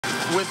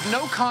With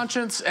no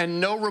conscience and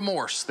no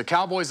remorse, the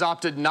Cowboys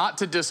opted not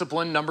to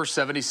discipline number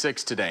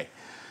 76 today.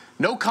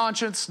 No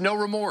conscience, no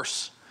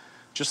remorse,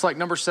 just like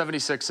number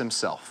 76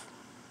 himself.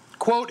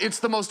 Quote, "It's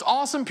the most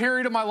awesome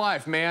period of my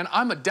life, man.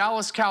 I'm a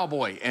Dallas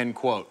Cowboy," end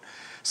quote.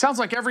 Sounds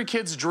like every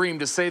kid's dream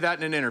to say that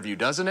in an interview,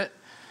 doesn't it?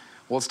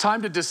 Well, it's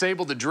time to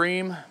disable the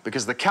dream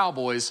because the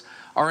Cowboys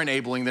are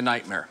enabling the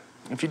nightmare.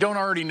 If you don't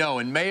already know,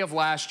 in May of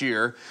last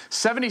year,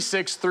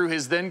 76 threw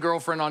his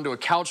then-girlfriend onto a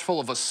couch full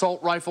of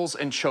assault rifles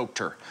and choked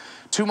her.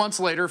 2 months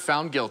later,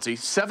 found guilty.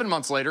 7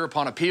 months later,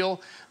 upon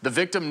appeal, the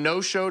victim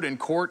no-showed in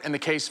court and the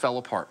case fell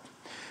apart.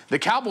 The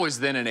Cowboys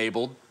then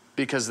enabled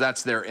because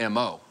that's their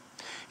MO.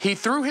 He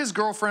threw his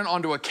girlfriend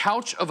onto a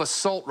couch of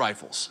assault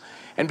rifles.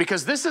 And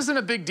because this isn't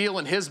a big deal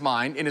in his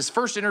mind, in his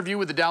first interview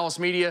with the Dallas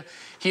media,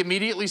 he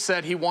immediately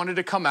said he wanted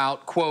to come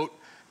out, quote,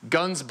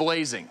 "guns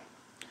blazing."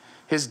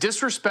 His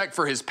disrespect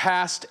for his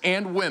past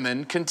and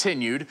women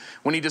continued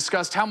when he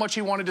discussed how much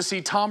he wanted to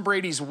see Tom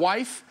Brady's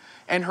wife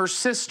and her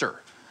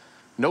sister.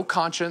 No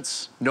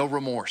conscience, no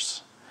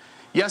remorse.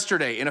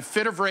 Yesterday, in a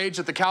fit of rage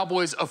that the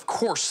Cowboys, of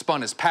course,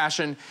 spun his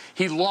passion,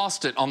 he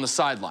lost it on the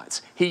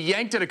sidelines. He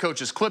yanked at a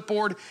coach's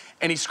clipboard,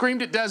 and he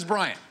screamed at Dez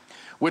Bryant,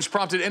 which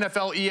prompted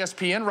NFL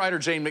ESPN writer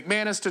Jane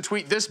McManus to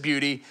tweet this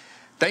beauty,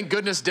 "Thank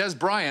goodness Dez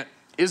Bryant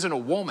isn't a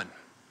woman."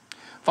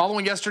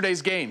 Following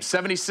yesterday's game,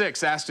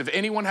 76 asked if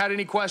anyone had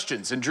any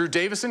questions, and Drew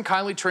Davison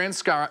kindly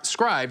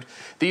transcribed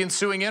the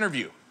ensuing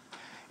interview,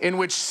 in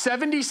which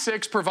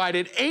 76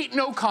 provided 8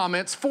 no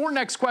comments, 4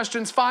 next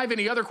questions, 5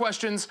 any other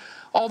questions,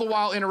 all the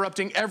while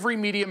interrupting every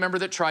media member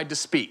that tried to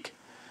speak.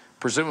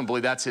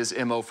 Presumably that's his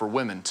MO for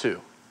women,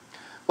 too.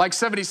 Like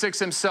 76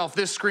 himself,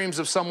 this screams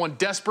of someone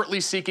desperately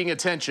seeking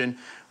attention,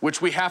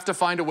 which we have to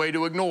find a way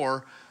to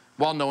ignore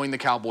while knowing the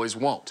Cowboys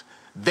won't.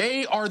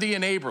 They are the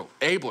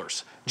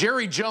enablers.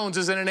 Jerry Jones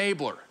is an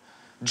enabler.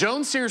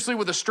 Jones, seriously,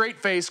 with a straight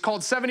face,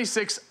 called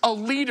 76 a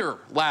leader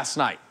last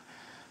night.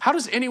 How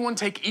does anyone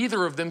take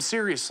either of them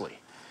seriously?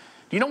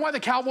 Do you know why the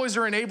Cowboys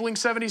are enabling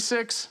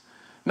 76?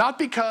 Not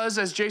because,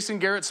 as Jason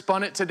Garrett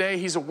spun it today,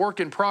 he's a work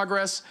in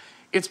progress.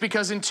 It's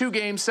because in 2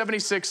 games,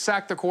 76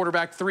 sacked the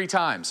quarterback 3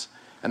 times.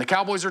 And the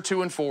Cowboys are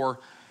 2-4,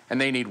 and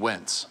they need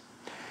wins.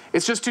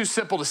 It's just too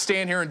simple to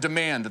stand here and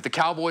demand that the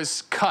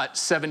Cowboys cut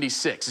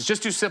 76. It's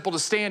just too simple to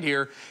stand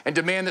here and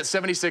demand that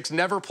 76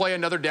 never play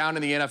another down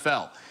in the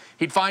NFL.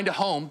 He'd find a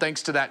home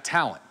thanks to that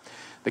talent.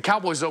 The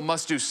Cowboys, though,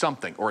 must do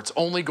something, or it's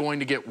only going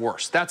to get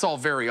worse. That's all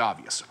very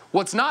obvious.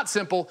 What's not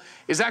simple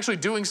is actually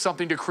doing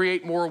something to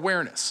create more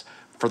awareness.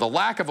 For the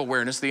lack of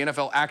awareness the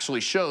NFL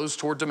actually shows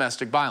toward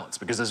domestic violence.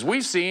 Because as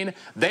we've seen,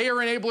 they are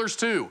enablers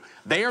too.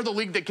 They are the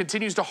league that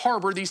continues to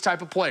harbor these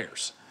type of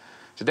players.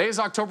 Today is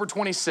October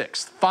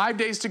 26th, 5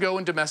 days to go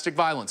in Domestic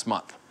Violence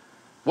Month.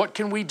 What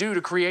can we do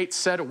to create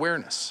said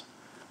awareness?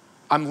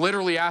 I'm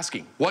literally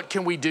asking, what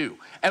can we do?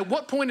 At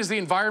what point is the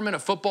environment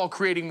of football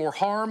creating more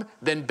harm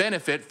than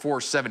benefit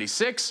for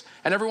 76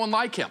 and everyone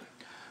like him?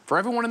 For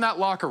everyone in that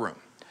locker room,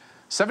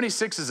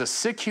 76 is a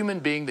sick human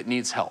being that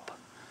needs help.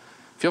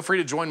 Feel free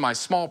to join my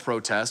small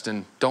protest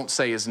and don't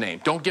say his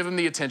name. Don't give him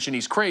the attention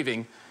he's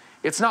craving.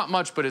 It's not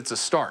much, but it's a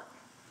start.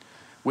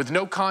 With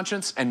no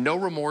conscience and no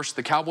remorse,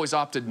 the Cowboys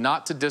opted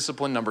not to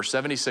discipline number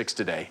 76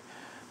 today.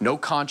 No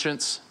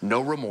conscience,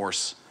 no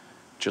remorse,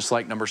 just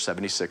like number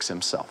 76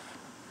 himself.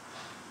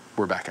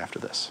 We're back after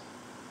this.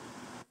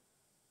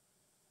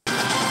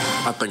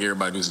 I think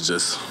everybody needs to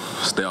just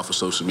stay off of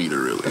social media,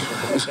 really.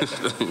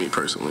 Me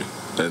personally.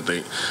 I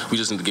think we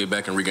just need to get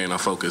back and regain our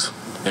focus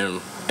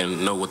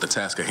and know what the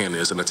task at hand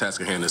is. And the task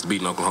at hand is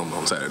beating Oklahoma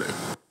on Saturday.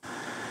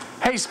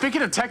 Hey,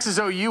 speaking of Texas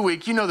OU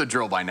week, you know the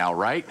drill by now,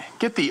 right?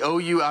 Get the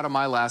OU out of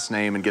my last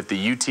name and get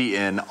the UT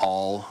in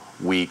all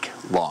week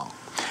long.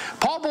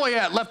 Paul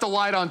Boyette left the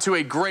light onto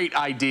a great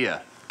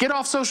idea. Get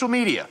off social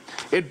media.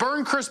 It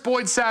burned Chris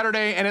Boyd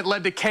Saturday, and it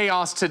led to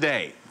chaos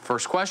today.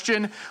 First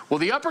question, will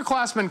the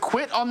upperclassmen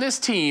quit on this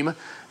team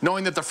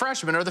knowing that the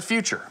freshmen are the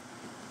future?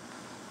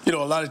 You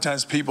know, a lot of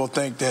times people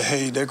think that,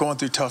 hey, they're going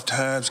through tough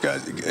times.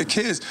 Guys,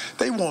 kids,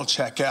 they won't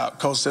check out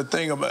because the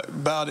thing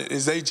about it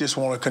is they just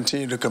want to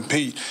continue to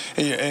compete.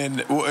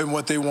 And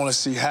what they want to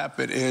see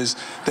happen is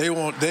they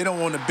don't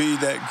want to be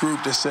that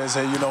group that says,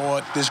 hey, you know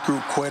what, this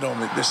group quit on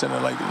me. They're saying,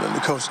 like,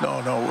 the coach,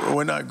 no,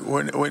 we're not.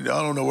 I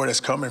don't know where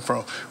that's coming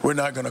from. We're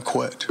not going to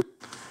quit.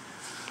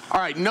 All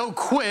right, no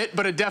quit,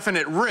 but a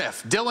definite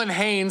riff. Dylan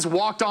Haynes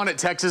walked on at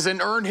Texas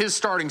and earned his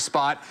starting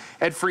spot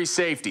at free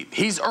safety.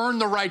 He's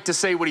earned the right to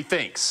say what he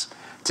thinks.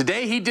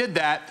 Today he did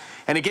that,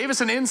 and it gave us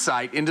an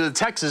insight into the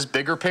Texas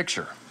bigger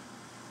picture.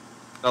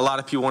 A lot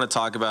of people want to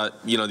talk about,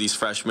 you know, these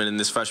freshmen and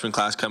this freshman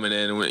class coming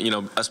in, and, you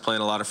know, us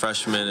playing a lot of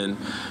freshmen,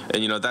 and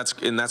you know, that's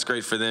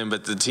great for them.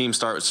 But the team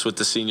starts with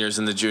the seniors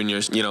and the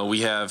juniors. You know,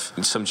 we have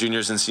some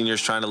juniors and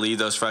seniors trying to lead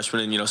those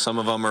freshmen, and you know, some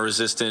of them are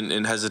resistant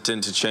and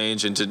hesitant to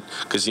change, and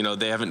because you know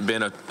they haven't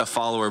been a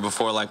follower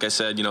before. Like I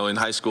said, you know, in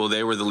high school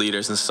they were the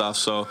leaders and stuff.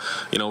 So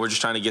you know, we're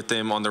just trying to get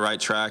them on the right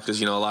track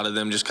because you know a lot of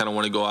them just kind of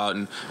want to go out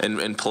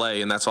and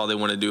play, and that's all they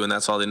want to do, and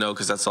that's all they know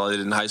because that's all they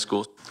did in high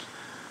school.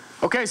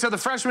 Okay, so the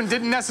freshmen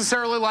didn't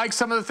necessarily like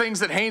some of the things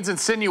that Haynes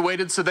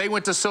insinuated, so they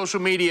went to social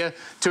media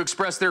to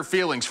express their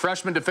feelings.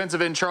 Freshman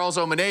defensive end Charles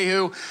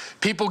Omenehu,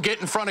 people get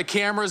in front of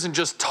cameras and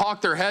just talk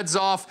their heads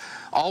off.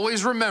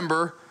 Always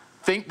remember,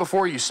 think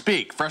before you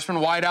speak. Freshman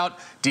wideout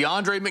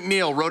DeAndre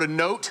McNeil wrote a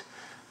note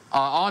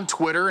on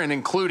Twitter, and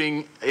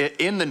including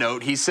in the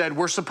note, he said,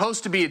 "We're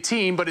supposed to be a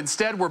team, but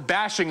instead we're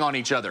bashing on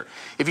each other.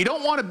 If you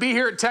don't want to be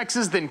here at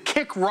Texas, then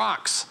kick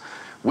rocks.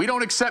 We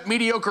don't accept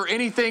mediocre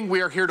anything.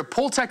 We are here to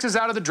pull Texas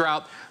out of the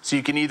drought, so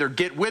you can either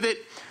get with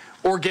it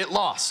or get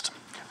lost."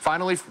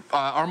 Finally,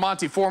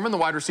 Armonte Foreman, the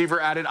wide receiver,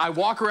 added, "I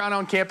walk around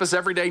on campus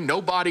every day,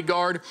 no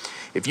bodyguard.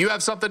 If you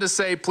have something to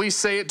say, please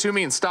say it to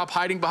me and stop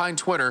hiding behind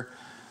Twitter.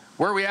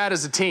 Where are we at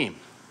as a team?"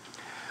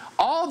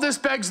 All of this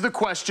begs the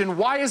question,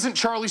 why isn't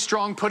Charlie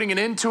Strong putting an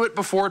end to it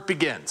before it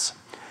begins?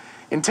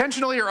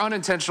 Intentionally or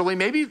unintentionally,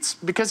 maybe it's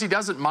because he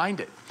doesn't mind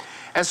it.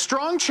 As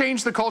Strong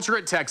changed the culture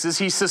at Texas,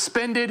 he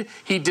suspended,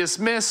 he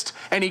dismissed,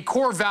 and he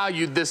core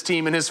valued this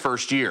team in his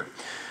first year.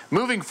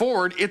 Moving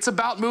forward, it's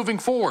about moving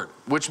forward,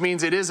 which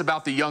means it is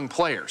about the young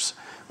players,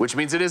 which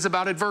means it is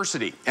about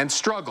adversity and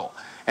struggle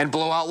and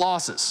blowout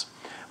losses,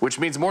 which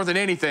means more than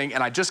anything,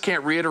 and I just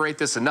can't reiterate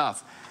this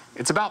enough,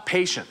 it's about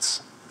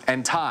patience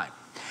and time.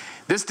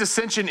 This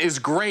dissension is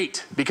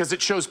great because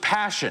it shows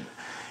passion.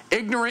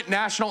 Ignorant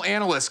national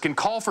analysts can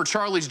call for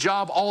Charlie's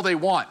job all they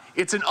want.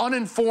 It's an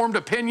uninformed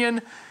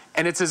opinion,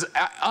 and it's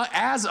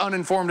as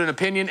uninformed an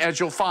opinion as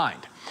you'll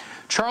find.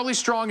 Charlie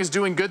Strong is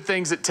doing good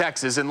things at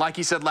Texas, and like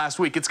he said last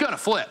week, it's going to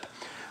flip.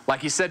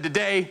 Like he said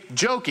today,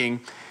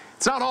 joking,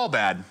 it's not all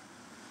bad.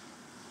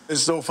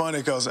 It's so funny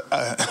because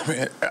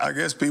I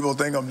guess people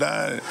think I'm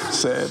dying.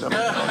 Sad.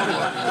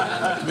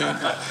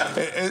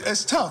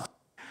 It's tough.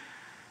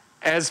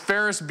 As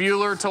Ferris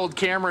Bueller told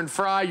Cameron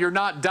Fry, "You're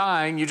not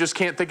dying, you just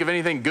can't think of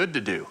anything good to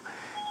do."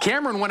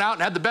 Cameron went out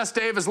and had the best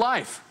day of his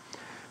life.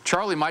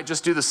 Charlie might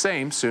just do the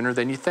same sooner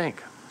than you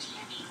think.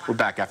 We're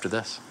back after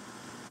this.